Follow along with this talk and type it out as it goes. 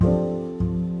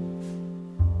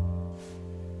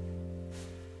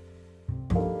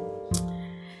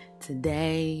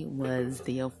Today was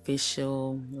the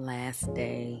official last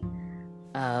day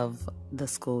of the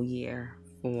school year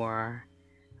for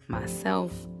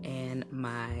myself and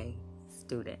my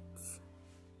students.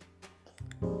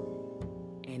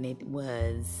 And it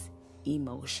was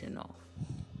emotional,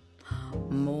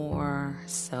 more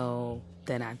so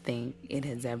than I think it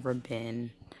has ever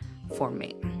been for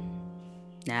me.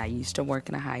 Now, I used to work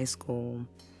in a high school.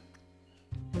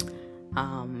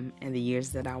 In the years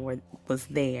that I was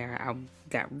there, I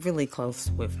got really close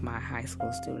with my high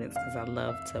school students because I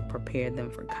love to prepare them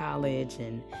for college,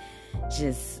 and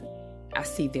I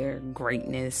see their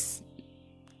greatness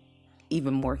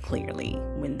even more clearly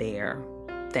when they're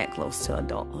that close to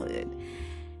adulthood.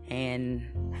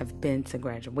 And have been to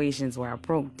graduations where I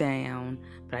broke down,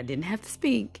 but I didn't have to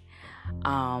speak.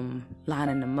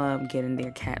 Lining them up, getting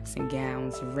their caps and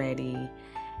gowns ready,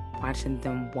 watching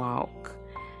them walk,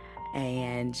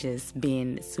 and just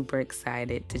being super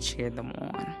excited to cheer them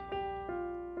on.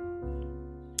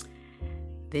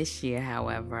 This year,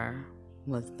 however,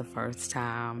 was the first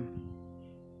time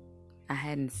I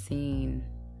hadn't seen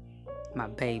my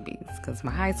babies, because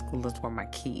my high schoolers were my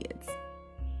kids.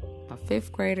 My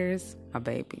fifth graders, my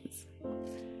babies.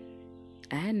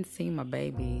 I hadn't seen my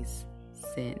babies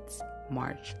since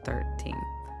March 13th.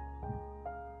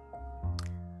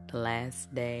 The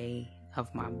last day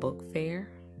of my book fair.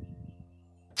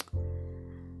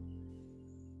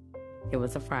 It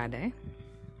was a Friday.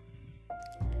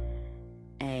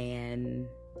 And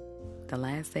the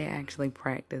last day I actually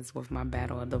practiced with my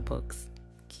Battle of the Books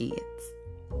kids.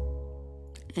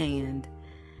 And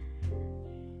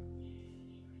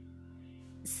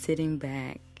sitting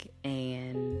back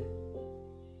and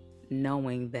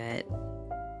knowing that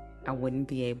I wouldn't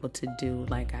be able to do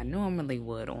like I normally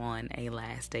would on a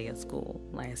last day of school.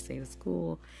 Last day of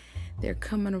school, they're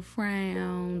coming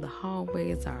around, the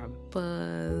hallways are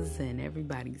abuzz, and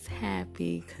everybody's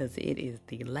happy because it is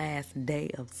the last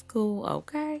day of school,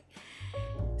 okay?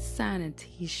 Signing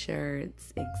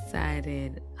t-shirts,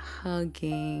 excited,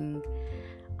 hugging,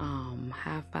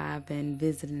 high-fiving,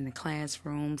 visiting the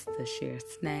classrooms to share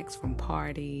snacks from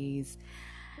parties,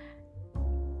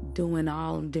 doing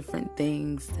all different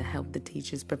things to help the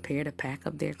teachers prepare to pack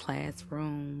up their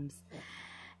classrooms,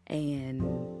 and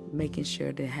making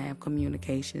sure to have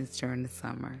communications during the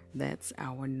summer. That's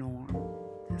our norm.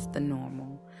 That's the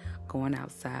normal. Going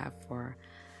outside for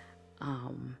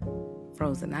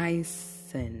frozen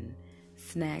ice and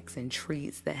snacks and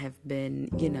treats that have been,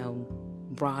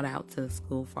 brought out to the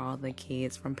school for all the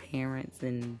kids from parents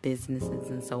and businesses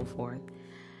and so forth.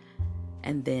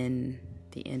 And then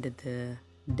the end of the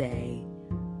day,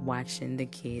 watching the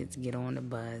kids get on the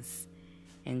bus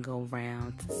and go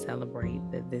round to celebrate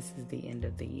that this is the end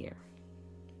of the year.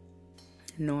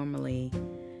 Normally,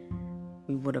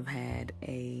 we would have had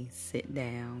a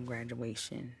sit-down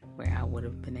graduation where I would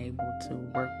have been able to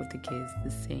work with the kids to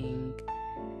sing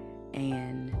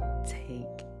and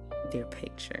take their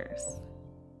pictures,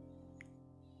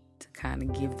 to kind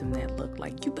of give them that look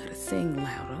like, you better sing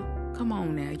louder. Come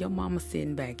on now, your mama's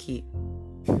sitting back here.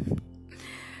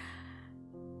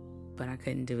 But I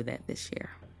couldn't do that this year.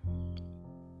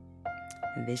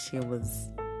 And this year was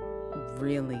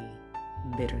really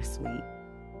bittersweet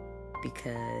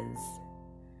because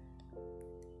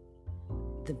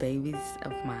the babies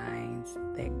of mine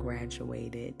that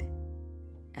graduated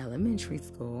elementary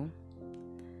school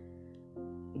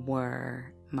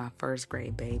were my first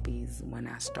grade babies when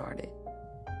I started.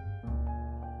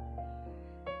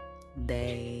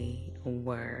 They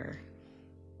were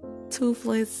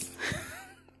toothless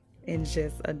and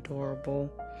just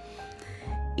adorable,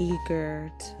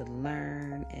 eager to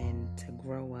learn and to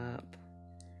grow up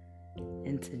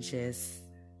and to just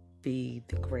be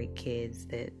the great kids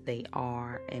that they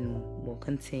are and will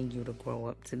continue to grow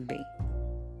up to be.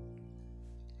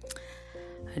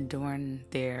 During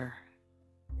their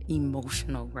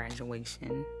emotional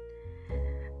graduation,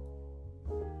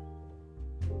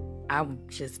 I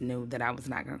just knew that I was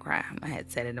not going to cry. I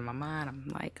had said it in my mind. I'm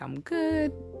like, I'm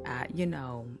good. I'm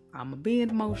going to be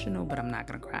emotional, but I'm not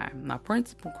going to cry. My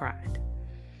principal cried.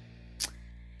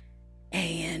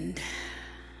 And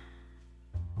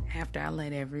after I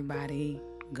let everybody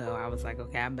go, I was like,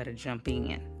 okay, I better jump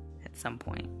in at some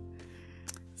point.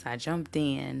 So I jumped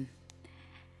in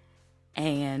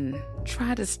and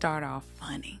tried to start off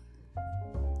funny.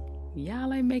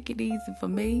 Y'all ain't make it easy for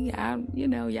me.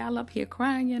 Y'all up here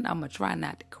crying. I'm going to try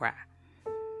not to cry.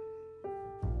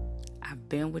 I've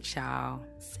been with y'all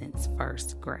since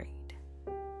first grade.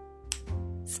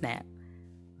 Snap.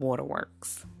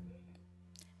 Waterworks.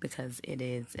 because it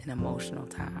is an emotional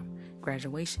time.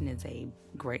 Graduation is a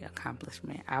great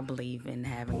accomplishment. I believe in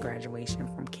having graduation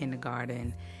from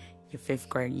kindergarten, your 5th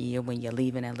grade year, when you're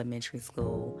leaving elementary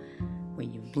school,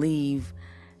 when you leave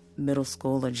middle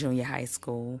school or junior high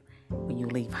school, when you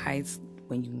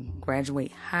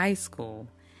graduate high school,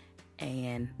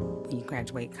 and when you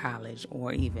graduate college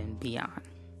or even beyond.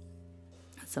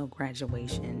 So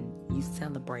graduation, you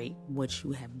celebrate what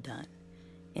you have done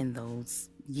in those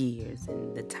years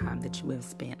and the time that you have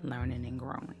spent learning and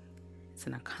growing. It's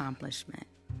an accomplishment.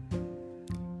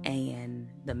 And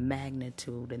the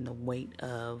magnitude and the weight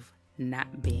of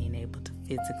not being able to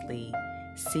physically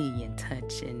see and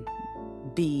touch and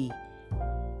be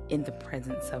in the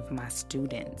presence of my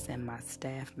students and my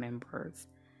staff members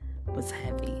was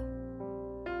heavy.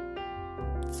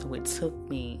 So it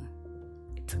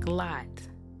took a lot,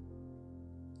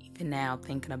 even now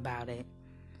thinking about it,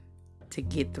 to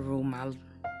get through my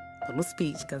little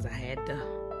speech, because I had to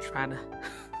try to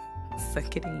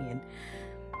suck it in.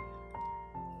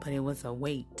 But it was a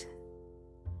weight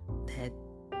that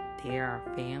there are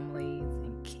families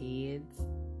and kids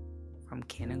from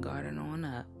kindergarten on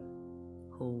up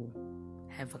who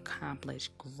have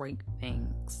accomplished great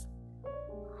things,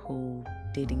 who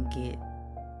didn't get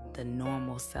the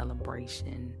normal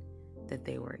celebration that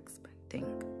they were expecting.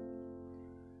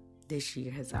 This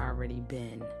year has already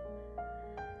been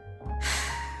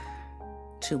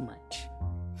too much.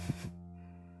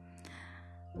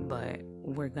 But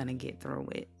we're gonna get through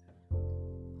it.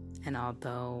 And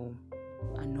although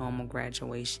a normal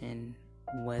graduation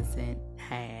wasn't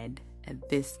had at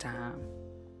this time,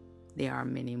 there are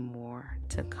many more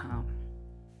to come.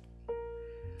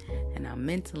 And I'm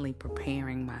mentally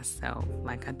preparing myself,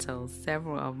 like I told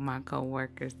several of my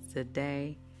coworkers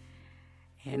today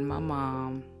and my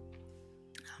mom,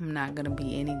 I'm not going to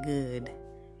be any good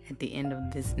at the end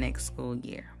of this next school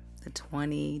year. The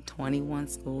 2021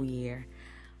 school year,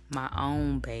 my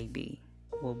own baby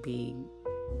will be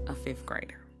a 5th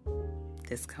grader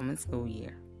this coming school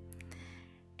year.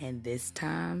 And this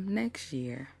time next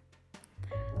year,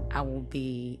 I will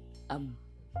be a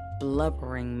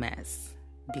blubbering mess,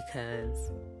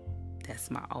 because that's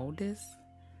my oldest,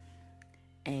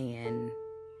 and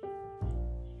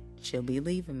she'll be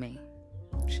leaving me.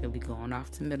 She'll be going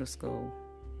off to middle school.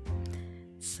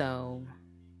 So,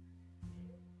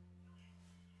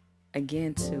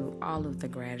 again, to all of the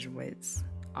graduates,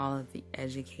 all of the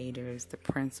educators, the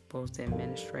principals, the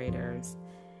administrators,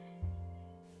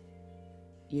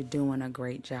 you're doing a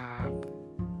great job,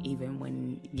 even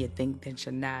when you think that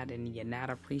you're not, and you're not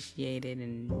appreciated,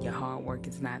 and your hard work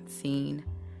is not seen.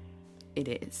 It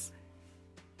is.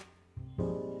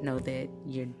 Know that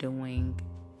you're doing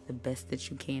the best that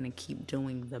you can, and keep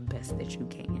doing the best that you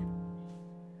can.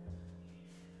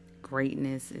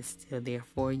 Greatness is still there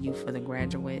for you, for the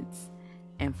graduates,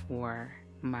 and for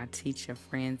my teacher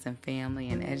friends and family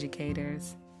and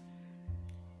educators.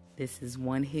 This is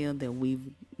one hill that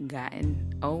we've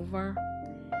gotten over.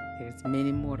 There's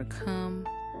many more to come.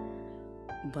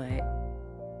 But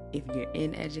if you're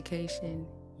in education,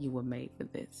 you were made for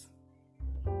this.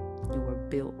 You were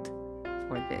built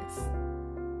for this.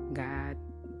 God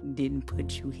didn't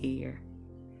put you here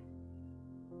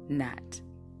not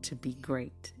to be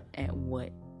great at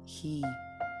what He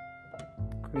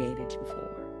created you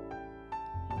for.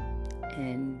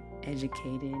 And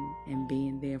educating and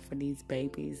being there for these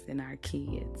babies and our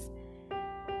kids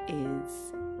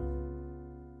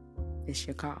is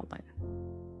your calling.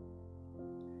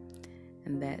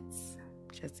 And that's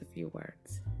just a few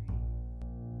words.